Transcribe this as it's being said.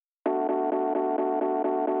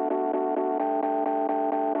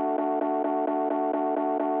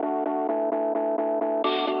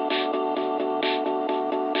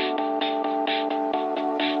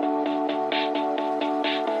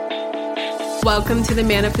Welcome to the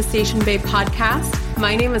Manifestation Babe podcast.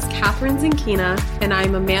 My name is Catherine Zinkina, and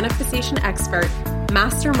I'm a manifestation expert,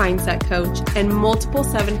 master mindset coach, and multiple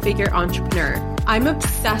seven-figure entrepreneur. I'm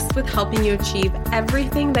obsessed with helping you achieve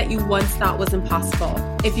everything that you once thought was impossible.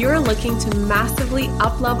 If you're looking to massively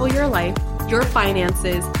up-level your life, your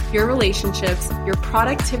finances, your relationships, your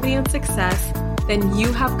productivity and success, then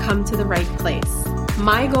you have come to the right place.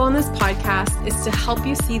 My goal in this podcast is to help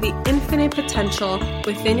you see the infinite potential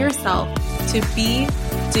within yourself to be,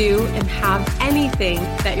 do, and have anything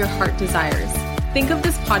that your heart desires. Think of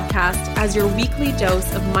this podcast as your weekly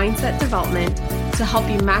dose of mindset development to help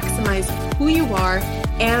you maximize who you are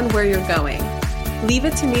and where you're going. Leave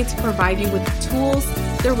it to me to provide you with the tools,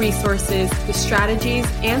 the resources, the strategies,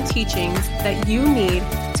 and teachings that you need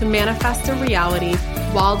to manifest a reality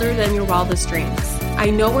wilder than your wildest dreams. I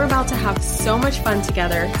know we're about to have so much fun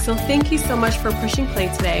together, so thank you so much for pushing play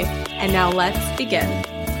today. And now let's begin.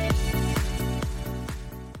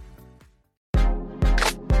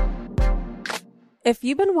 If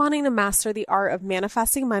you've been wanting to master the art of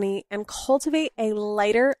manifesting money and cultivate a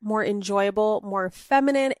lighter, more enjoyable, more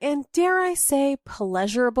feminine, and dare I say,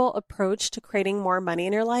 pleasurable approach to creating more money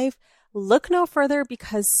in your life, look no further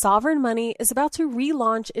because Sovereign Money is about to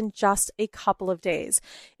relaunch in just a couple of days.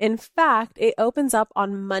 In fact, it opens up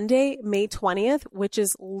on Monday, May 20th, which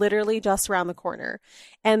is literally just around the corner.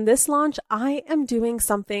 And this launch, I am doing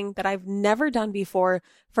something that I've never done before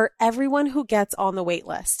for everyone who gets on the wait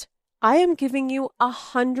list. I am giving you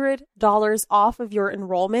 $100 off of your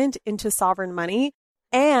enrollment into Sovereign Money,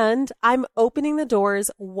 and I'm opening the doors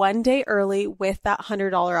one day early with that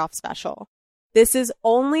 $100 off special. This is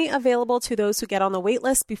only available to those who get on the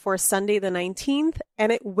waitlist before Sunday the 19th,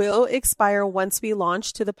 and it will expire once we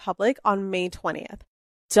launch to the public on May 20th.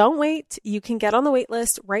 Don't wait. You can get on the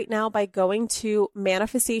waitlist right now by going to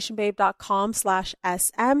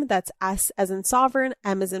manifestationbabe.com/SM. That's S as in sovereign,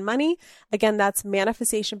 M as in money. Again, that's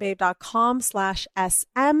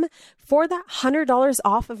manifestationbabe.com/SM for that $100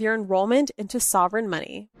 off of your enrollment into Sovereign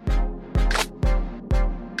Money.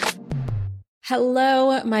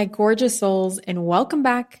 Hello, my gorgeous souls, and welcome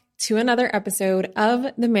back to another episode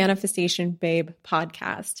of the Manifestation Babe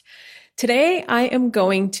podcast. Today, I am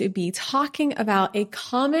going to be talking about a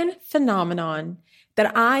common phenomenon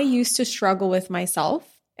that I used to struggle with myself,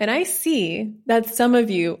 and I see that some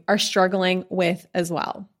of you are struggling with as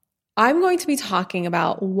well. I'm going to be talking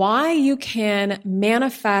about why you can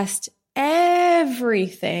manifest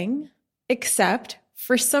everything except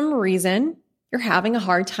for some reason you're having a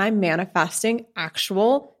hard time manifesting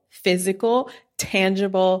actual, physical,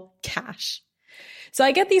 tangible cash. So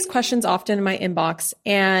I get these questions often in my inbox,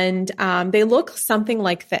 and they look something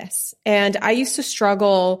like this. And I used to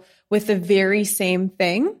struggle with the very same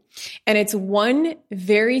thing. And it's one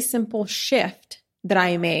very simple shift that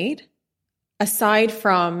I made, aside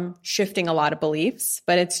from shifting a lot of beliefs,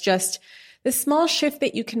 but it's just the small shift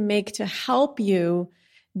that you can make to help you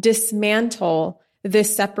dismantle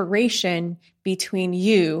this separation between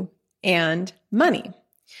you and money.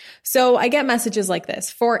 So I get messages like this.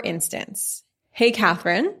 For instance, hey,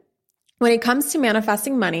 Catherine, when it comes to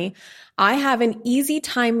manifesting money, I have an easy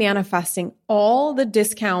time manifesting all the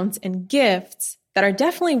discounts and gifts that are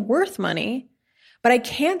definitely worth money, but I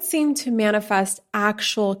can't seem to manifest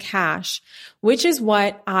actual cash, which is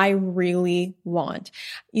what I really want.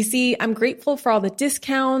 You see, I'm grateful for all the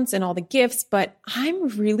discounts and all the gifts, but I'm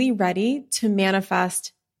really ready to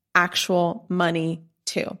manifest actual money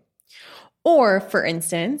too. Or for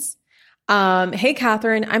instance, hey,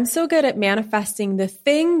 Catherine, I'm so good at manifesting the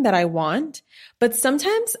thing that I want, but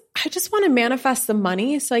sometimes I just want to manifest the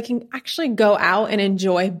money so I can actually go out and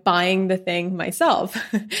enjoy buying the thing myself.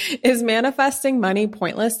 Is manifesting money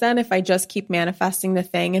pointless then if I just keep manifesting the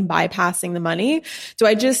thing and bypassing the money? Do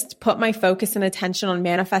I just put my focus and attention on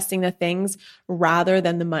manifesting the things rather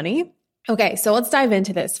than the money? Okay, so let's dive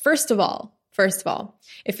into this. First of all,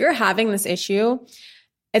 if you're having this issue,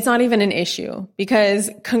 it's not even an issue because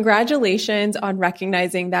congratulations on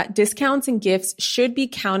recognizing that discounts and gifts should be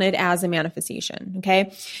counted as a manifestation,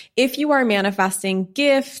 okay? If you are manifesting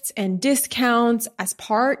gifts and discounts as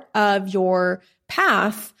part of your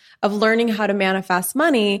path of learning how to manifest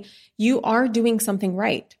money, you are doing something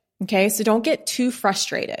right, okay? So don't get too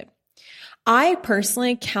frustrated. I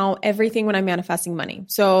personally count everything when I'm manifesting money.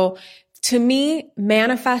 So to me,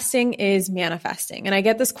 manifesting is manifesting. And I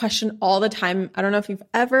get this question all the time. I don't know if you've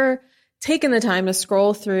ever taken the time to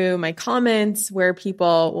scroll through my comments where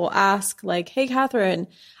people will ask like, hey, Catherine,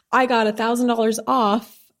 I got $1,000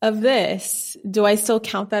 off of this, do I still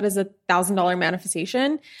count that as $1,000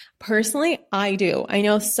 manifestation? Personally, I do. I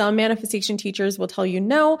know some manifestation teachers will tell you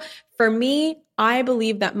no. For me, I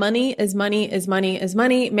believe that money is money is money is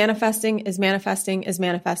money. Manifesting is manifesting is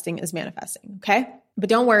manifesting is manifesting. Okay. But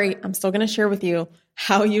don't worry, I'm still going to share with you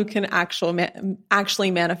how you can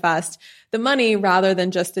actually manifest the money rather than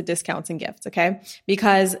just the discounts and gifts. Okay.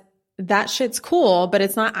 Because that shit's cool, but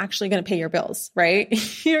it's not actually going to pay your bills,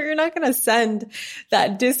 right? You're not going to send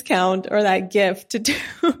that discount or that gift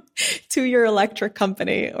to your electric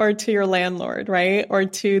company or to your landlord, right? Or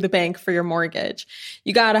to the bank for your mortgage.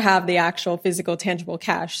 You got to have the actual physical, tangible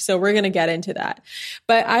cash. So we're going to get into that.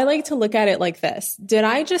 But I like to look at it like this. Did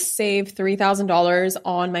I just save $3,000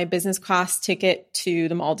 on my business class ticket to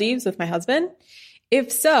the Maldives with my husband? If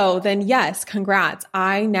so, then yes, congrats.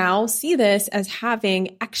 I now see this as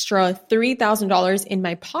having extra $3,000 in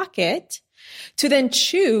my pocket to then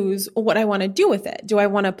choose what I want to do with it. Do I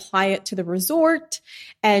want to apply it to the resort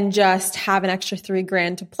and just have an extra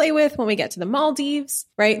 $3,000 to play with when we get to the Maldives,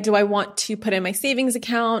 right? Do I want to put in my savings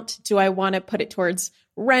account? Do I want to put it towards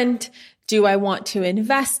rent? Do I want to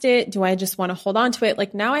invest it? Do I just want to hold on to it?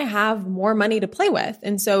 Like now I have more money to play with.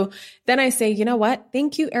 And so then I say, you know what?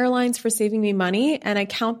 Thank you, airlines, for saving me money. And I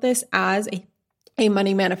count this as a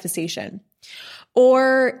money manifestation.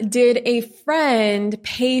 Or did a friend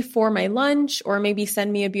pay for my lunch or maybe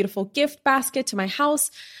send me a beautiful gift basket to my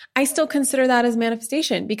house? I still consider that as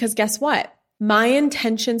manifestation because guess what? My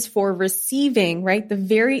intentions for receiving, right? The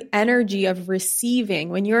very energy of receiving,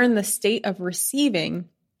 when you're in the state of receiving,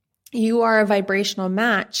 you are a vibrational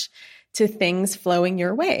match to things flowing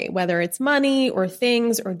your way, whether it's money or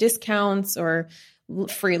things or discounts or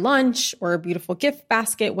free lunch or a beautiful gift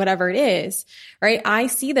basket, whatever it is, right? I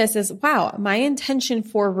see this as, wow, my intention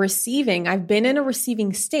for receiving, I've been in a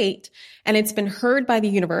receiving state and it's been heard by the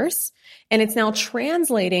universe and it's now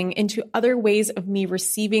translating into other ways of me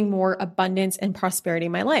receiving more abundance and prosperity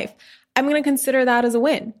in my life. I'm going to consider that as a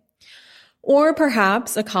win. Or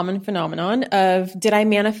perhaps a common phenomenon of, did I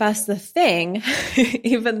manifest the thing,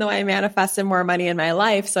 even though I manifested more money in my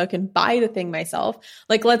life so I can buy the thing myself?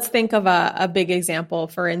 Like, let's think of a big example.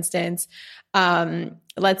 For instance,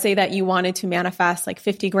 let's say that you wanted to manifest like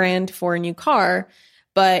 $50,000 for a new car,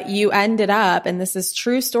 but you ended up, and this is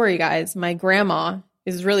true story, guys. My grandma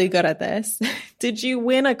is really good at this. Did you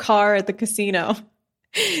win a car at the casino?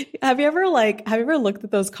 Have you ever looked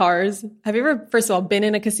at those cars? Have you ever, first of all, been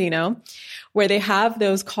in a casino where they have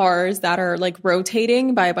those cars that are like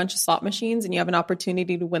rotating by a bunch of slot machines and you have an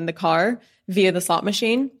opportunity to win the car via the slot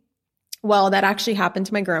machine? Well, that actually happened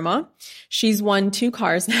to my grandma. She's won 2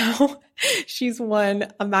 cars now. She's won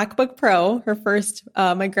a MacBook Pro.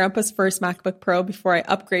 My grandpa's first MacBook Pro before I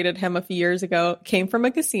upgraded him a few years ago came from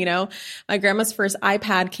a casino. My grandma's first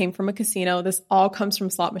iPad came from a casino. This all comes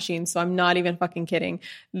from slot machines. So I'm not even fucking kidding.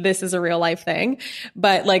 This is a real life thing.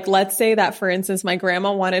 But like, let's say that, for instance, my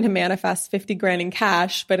grandma wanted to manifest $50,000 in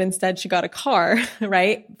cash, but instead she got a car,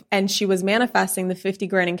 right? And she was manifesting the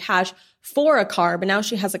 $50,000 in cash for a car, but now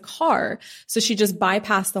she has a car. So she just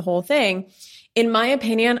bypassed the whole thing. In my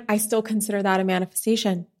opinion, I still consider that a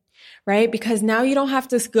manifestation, right? Because now you don't have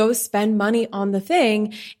to go spend money on the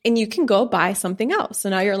thing and you can go buy something else. So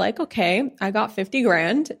now you're like, okay, I got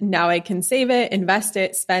 $50,000. Now I can save it, invest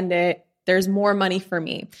it, spend it. There's more money for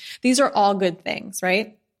me. These are all good things,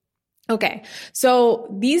 right? Okay. So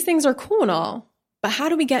these things are cool and all, but how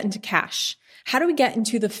do we get into cash? How do we get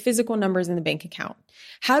into the physical numbers in the bank account?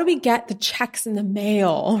 How do we get the checks in the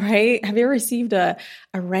mail, right? Have you ever received a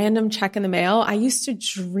random check in the mail? I used to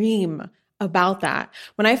dream about that.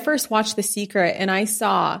 When I first watched The Secret and I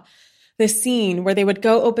saw the scene where they would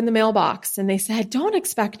go open the mailbox and they said, don't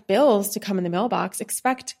expect bills to come in the mailbox,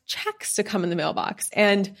 expect checks to come in the mailbox.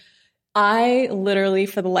 And I literally,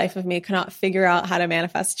 for the life of me, could not figure out how to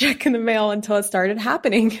manifest a check in the mail until it started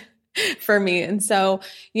happening for me. And so,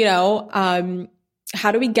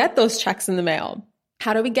 how do we get those checks in the mail?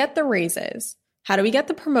 How do we get the raises? How do we get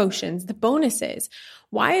the promotions, the bonuses?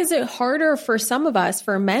 Why is it harder for some of us,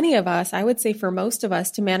 for many of us, I would say for most of us,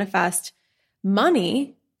 to manifest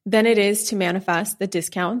money than it is to manifest the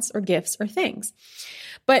discounts or gifts or things?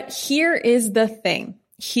 But here is the thing.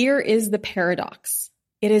 Here is the paradox.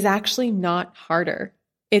 It is actually not harder.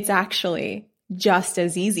 It's actually just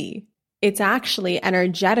as easy. It's actually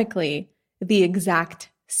energetically the exact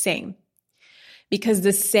same. Because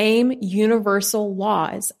the same universal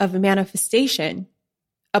laws of manifestation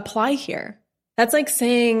apply here. That's like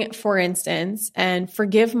saying, for instance, and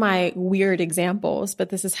forgive my weird examples, but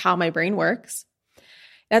this is how my brain works.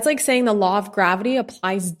 That's like saying the law of gravity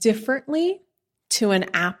applies differently to an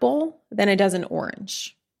apple than it does an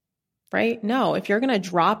orange. right? No, if you're going to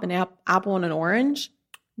drop an apple and an orange,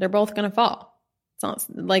 they're both going to fall. It's not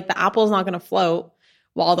like the apple is not going to float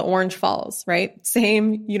while the orange falls, right?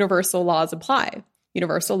 Same universal laws apply.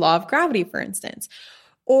 Universal law of gravity, for instance.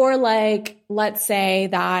 Or like, let's say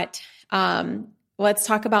that, let's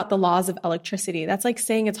talk about the laws of electricity. That's like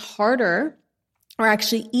saying it's harder or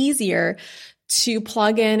actually easier to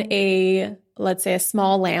plug in let's say a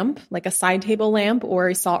small lamp, like a side table lamp or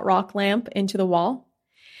a salt rock lamp into the wall.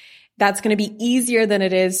 That's going to be easier than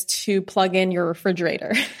it is to plug in your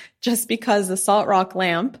refrigerator just because the salt rock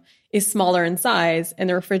lamp is smaller in size and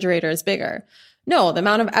the refrigerator is bigger. No, the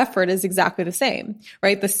amount of effort is exactly the same,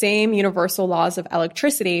 right? The same universal laws of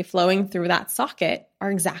electricity flowing through that socket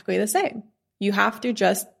are exactly the same. You have to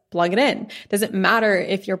just plug it in. Doesn't matter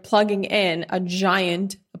if you're plugging in a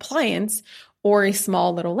giant appliance or a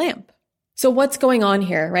small little lamp. So what's going on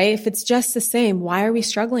here, right? If it's just the same, why are we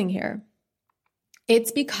struggling here?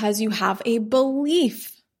 It's because you have a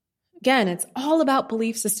belief. Again, it's all about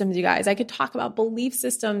belief systems, you guys. I could talk about belief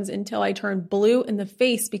systems until I turn blue in the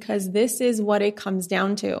face because this is what it comes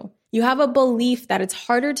down to. You have a belief that it's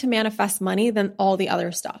harder to manifest money than all the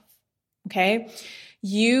other stuff, okay?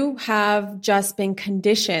 You have just been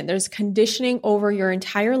conditioned. There's conditioning over your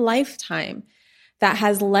entire lifetime that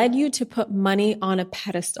has led you to put money on a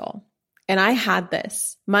pedestal. And I had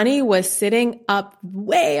this. Money was sitting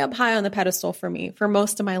way up high on the pedestal for me for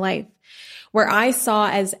most of my life, where I saw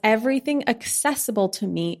as everything accessible to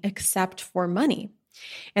me except for money.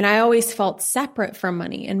 And I always felt separate from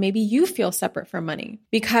money. And maybe you feel separate from money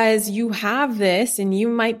because you have this and you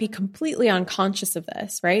might be completely unconscious of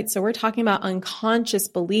this, right? So we're talking about unconscious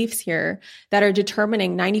beliefs here that are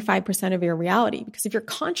determining 95% of your reality. Because if you're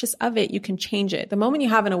conscious of it, you can change it. The moment you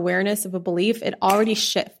have an awareness of a belief, it already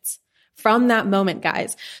shifts from that moment,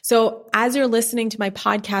 guys. So as you're listening to my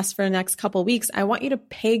podcast for the next couple of weeks, I want you to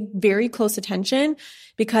pay very close attention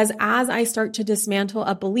because as I start to dismantle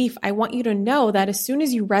a belief, I want you to know that as soon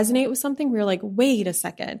as you resonate with something, we're like, wait a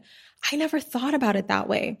second, I never thought about it that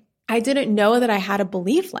way. I didn't know that I had a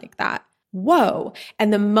belief like that. Whoa.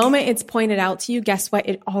 And the moment it's pointed out to you, guess what?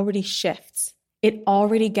 It already shifts. It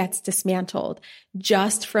already gets dismantled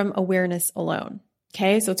just from awareness alone.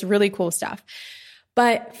 Okay. So it's really cool stuff.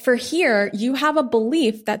 But for here, you have a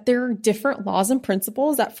belief that there are different laws and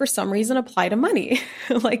principles that for some reason apply to money.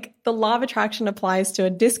 Like the law of attraction applies to a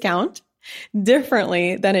discount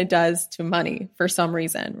differently than it does to money for some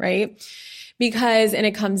reason, right? Because, and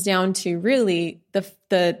it comes down to really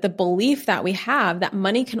the belief that we have that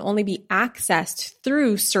money can only be accessed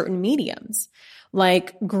through certain mediums,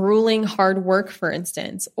 like grueling hard work, for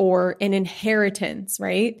instance, or an inheritance,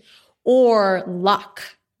 right? Or luck.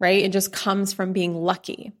 Right? It just comes from being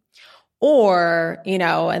lucky. Or,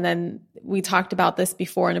 and then we talked about this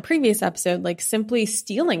before in a previous episode, like simply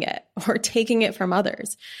stealing it or taking it from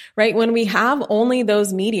others, right? When we have only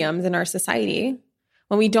those mediums in our society,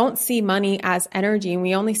 when we don't see money as energy and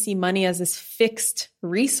we only see money as this fixed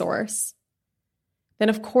resource, then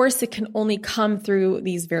of course it can only come through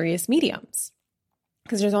these various mediums.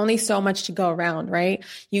 Because there's only so much to go around, right?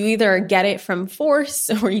 You either get it from force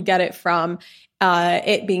or you get it from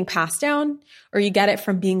it being passed down, or you get it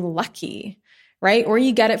from being lucky, right? Or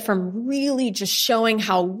you get it from really just showing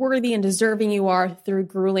how worthy and deserving you are through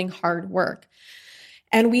grueling hard work.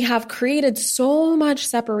 And we have created so much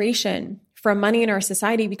separation from money in our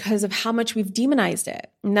society because of how much we've demonized it.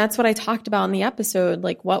 And that's what I talked about in the episode,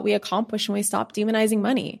 like what we accomplish when we stop demonizing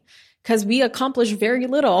money. Because we accomplish very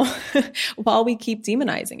little while we keep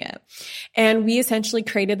demonizing it. And we essentially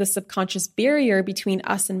created the subconscious barrier between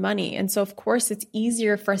us and money. And so, of course, it's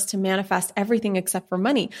easier for us to manifest everything except for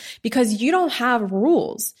money because you don't have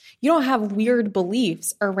rules. You don't have weird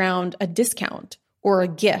beliefs around a discount or a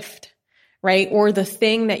gift, right? Or the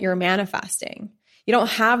thing that you're manifesting. You don't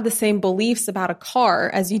have the same beliefs about a car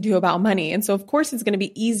as you do about money. And so, of course, it's going to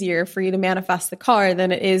be easier for you to manifest the car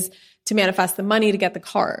than it is to manifest the money to get the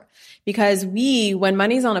car. Because when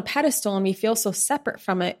money's on a pedestal and we feel so separate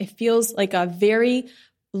from it, it feels like a very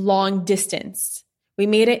long distance. We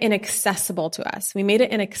made it inaccessible to us. We made it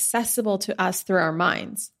inaccessible to us through our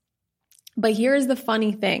minds. But here's the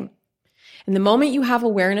funny thing. And the moment you have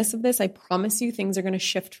awareness of this, I promise you things are going to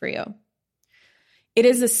shift for you. It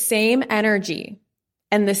is the same energy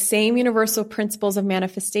and the same universal principles of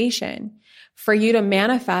manifestation for you to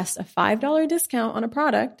manifest a $5 discount on a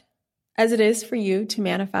product as it is for you to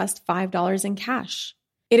manifest $5 in cash.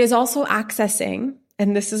 It is also accessing,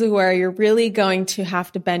 and this is where you're really going to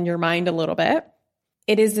have to bend your mind a little bit.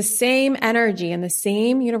 It is the same energy and the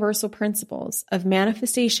same universal principles of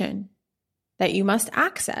manifestation that you must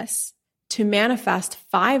access to manifest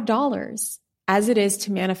 $5 as it is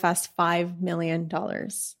to manifest $5 million.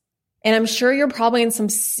 And I'm sure you're probably in some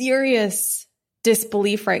serious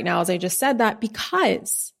disbelief right now as I just said that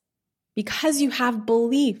because you have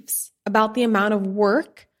beliefs about the amount of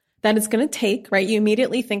work that it's going to take, right? You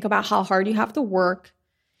immediately think about how hard you have to work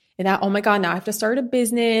and that, oh my God, now I have to start a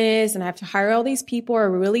business and I have to hire all these people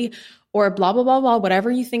or blah, blah, blah, blah, whatever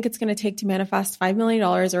you think it's going to take to manifest $5 million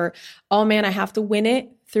or, oh man, I have to win it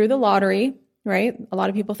through the lottery, right? A lot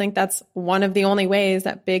of people think that's one of the only ways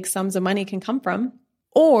that big sums of money can come from.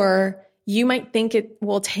 Or you might think it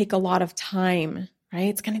will take a lot of time, right?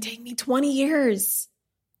 It's going to take me 20 years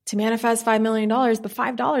to manifest $5 million, but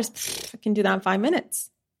 $5, I can do that in 5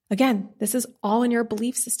 minutes. Again, this is all in your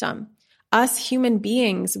belief system. Us human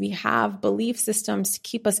beings, we have belief systems to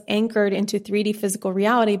keep us anchored into 3D physical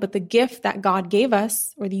reality, but the gift that God gave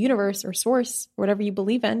us, or the universe or source, or whatever you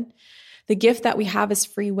believe in, the gift that we have is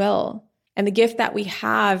free will. And the gift that we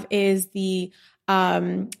have is the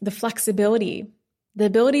flexibility, the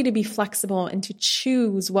ability to be flexible and to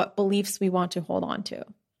choose what beliefs we want to hold on to,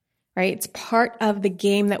 right? It's part of the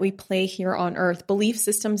game that we play here on earth. Belief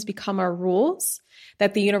systems become our rules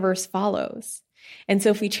that the universe follows. And so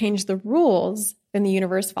if we change the rules, then the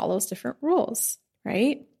universe follows different rules,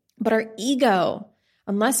 right? But our ego,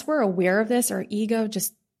 unless we're aware of this, our ego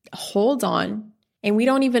just holds on and we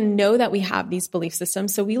don't even know that we have these belief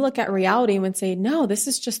systems. So we look at reality and would say, no, this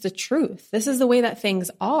is just the truth. This is the way that things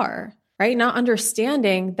are, right? Not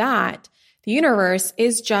understanding that the universe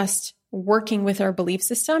is just working with our belief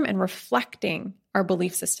system and reflecting our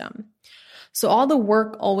belief system. So all the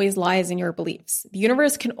work always lies in your beliefs. The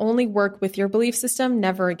universe can only work with your belief system,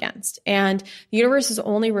 never against. And the universe is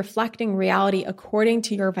only reflecting reality according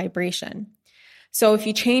to your vibration. So if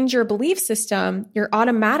you change your belief system, you're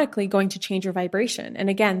automatically going to change your vibration. And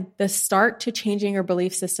again, the start to changing your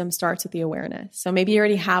belief system starts with the awareness. So maybe you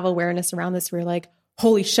already have awareness around this where you're like,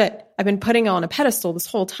 holy shit, I've been putting it on a pedestal this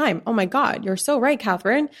whole time. Oh my God, you're so right,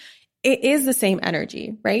 Catherine. It is the same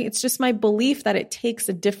energy, right? It's just my belief that it takes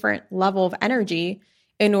a different level of energy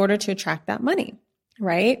in order to attract that money,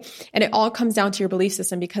 right? And it all comes down to your belief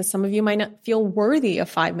system because some of you might not feel worthy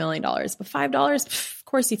of $5 million, but $5, of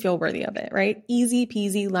course you feel worthy of it, right? Easy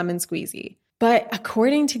peasy, lemon squeezy. But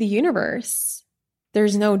according to the universe,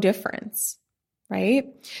 there's no difference, right?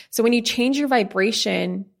 So when you change your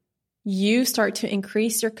vibration, you start to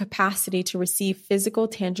increase your capacity to receive physical,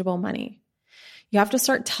 tangible money. You have to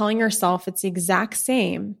start telling yourself it's the exact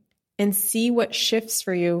same and see what shifts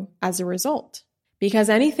for you as a result. Because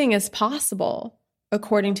anything is possible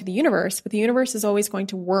according to the universe, but the universe is always going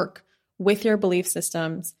to work with your belief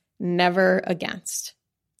systems, never against.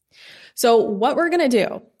 So what we're going to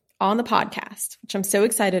do on the podcast, which I'm so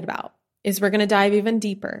excited about, is we're going to dive even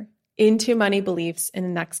deeper into money beliefs in the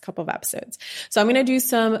next couple of episodes. So I'm going to do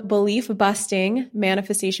some belief busting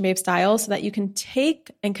manifestation babe style so that you can take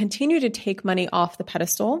and continue to take money off the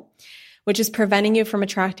pedestal, which is preventing you from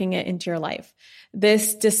attracting it into your life.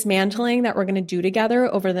 This dismantling that we're going to do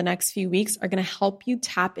together over the next few weeks are going to help you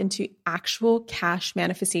tap into actual cash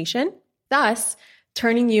manifestation, thus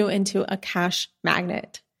turning you into a cash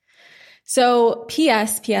magnet. So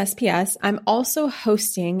PS, I'm also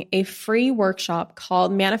hosting a free workshop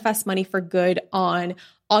called Manifest Money for Good on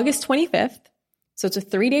August 25th. So it's a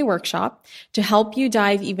 3-day workshop to help you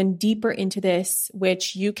dive even deeper into this,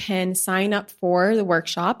 which you can sign up for the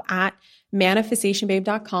workshop at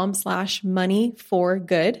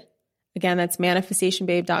manifestationbabe.com/money4good. Again, that's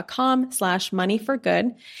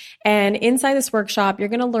manifestationbabe.com/money4good. And inside this workshop, you're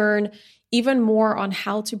going to learn even more on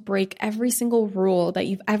how to break every single rule that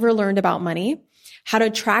you've ever learned about money, how to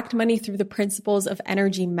attract money through the principles of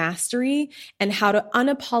energy mastery, and how to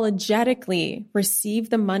unapologetically receive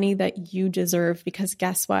the money that you deserve. Because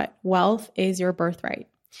guess what? Wealth is your birthright.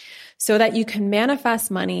 So that you can manifest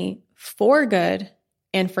money for good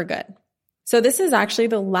and for good. So this is actually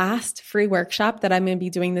the last free workshop that I'm going to be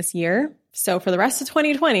doing this year. So for the rest of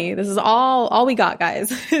 2020, this is all we got, guys.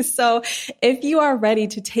 So if you are ready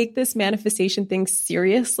to take this manifestation thing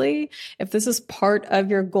seriously, if this is part of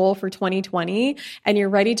your goal for 2020 and you're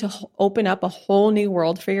ready to open up a whole new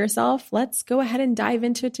world for yourself, let's go ahead and dive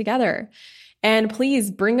into it together. And please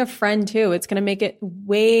bring a friend too. It's going to make it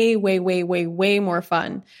way, way, way, way, way more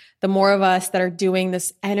fun. The more of us that are doing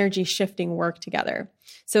this energy shifting work together.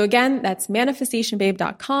 So again, that's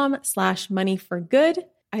manifestationbabe.com/money4good.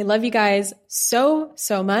 I love you guys so,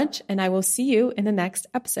 so much, and I will see you in the next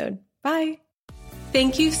episode. Bye.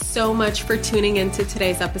 Thank you so much for tuning into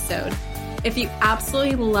today's episode. If you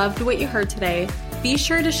absolutely loved what you heard today, be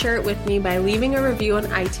sure to share it with me by leaving a review on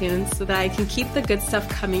iTunes so that I can keep the good stuff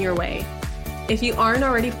coming your way. If you aren't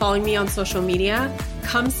already following me on social media,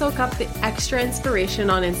 come soak up the extra inspiration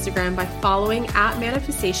on Instagram by following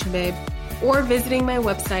 @ManifestationBabe or visiting my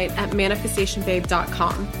website at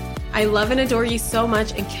manifestationbabe.com. I love and adore you so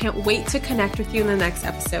much and can't wait to connect with you in the next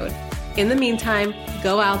episode. In the meantime,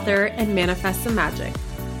 go out there and manifest some magic.